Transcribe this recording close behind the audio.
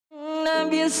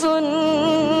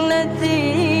بسنتي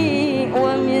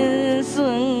ومن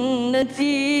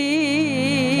سنتي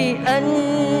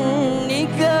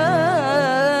النكاح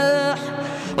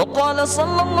وقال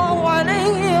صلى الله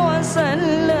عليه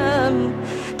وسلم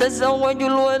تزوجوا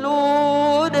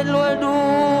الولود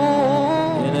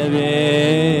الودود. يا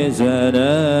نبي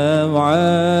سلام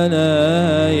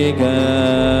عليك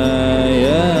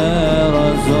يا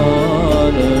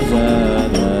رسول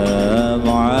سلام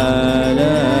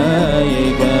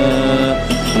عليك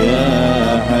يا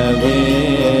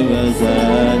حبيب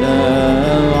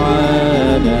سلام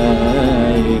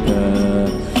عليك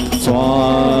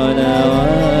صلوات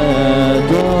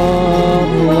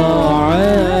الله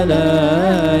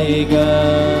عليك.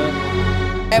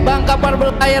 Bang, kapal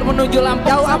berlayar menuju Lampung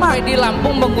jauh sampai di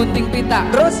Lampung menggunting pita.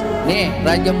 Terus? Nih,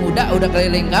 Raja Muda udah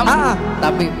keliling kampung,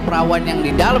 tapi perawan yang di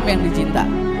dalam yang dicinta.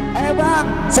 Bang,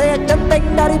 saya centeng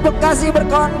dari Bekasi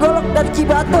berkawan golok dari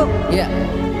Cibatu. Iya.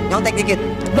 Nyontek dikit.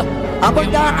 Loh, Abang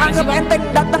jangan anggap enteng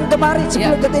datang kemari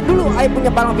sebelum ketin dulu. Ayo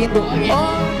punya palang pintu.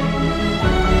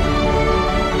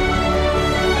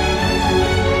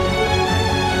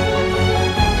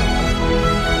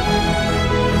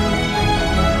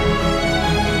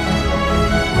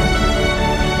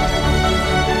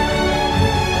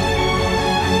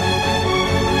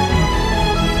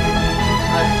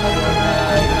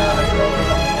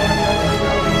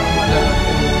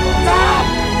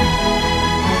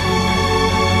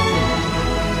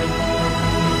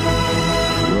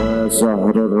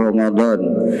 Syahrul Ramadan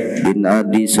bin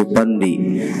Adi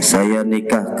Supandi, saya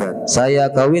nikahkan, saya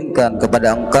kawinkan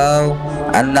kepada engkau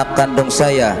anak kandung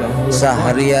saya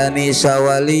Sahriani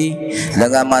Syawali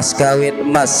dengan mas kawin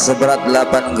emas seberat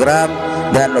 8 gram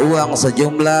dan uang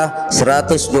sejumlah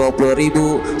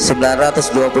 120.921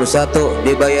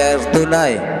 dibayar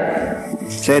tunai.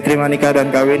 Saya terima nikah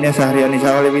dan kawinnya Sahriani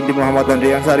Syawali binti Muhammad dan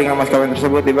Rian Sari dengan mas kawin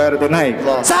tersebut dibayar tunai.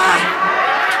 Sah.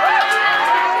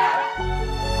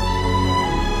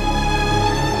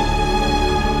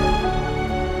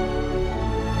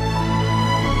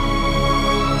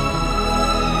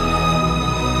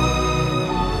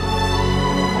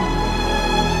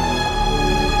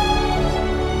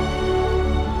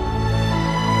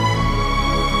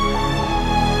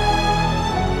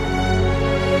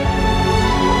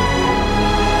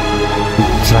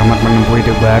 Selamat menempuh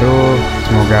hidup baru,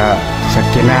 semoga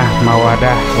sakinah,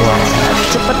 mawadah,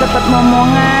 cepet dapat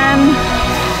momongan,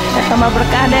 tambah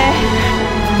berkah deh.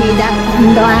 Tidak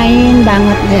mendoain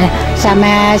banget deh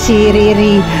sama si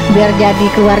Riri biar jadi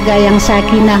keluarga yang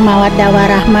sakinah, mawaddah,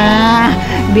 warahmah,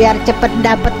 biar cepet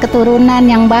dapat keturunan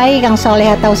yang baik, yang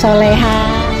soleh atau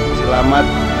soleha. Selamat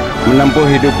menempuh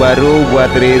hidup baru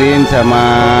buat Ririn sama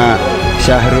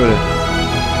Syahrul.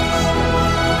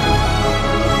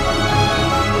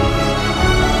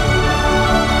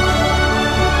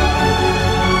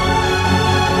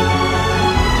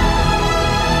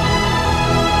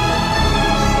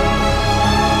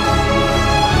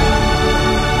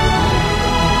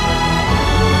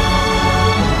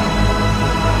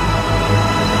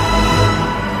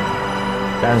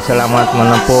 Dan selamat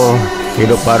menempuh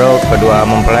hidup baru kedua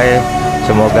mempelai,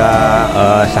 semoga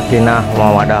sakinah,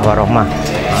 mawadah, warahmah.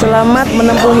 Selamat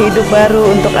menempuh hidup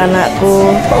baru untuk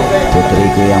anakku,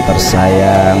 putriku yang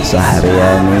tersayang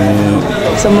Sahriani.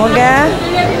 Semoga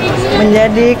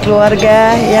menjadi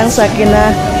keluarga yang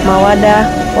sakinah, mawadah,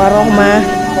 warahmah,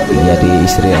 menjadi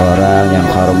istri orang yang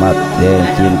hormat dan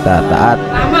cinta, taat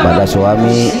pada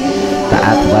suami,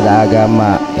 taat pada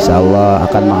agama. Insya Allah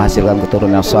akan menghasilkan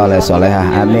keturunan yang soleh solehah.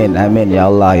 Amin amin ya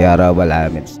Allah ya rabbal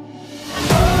alamin.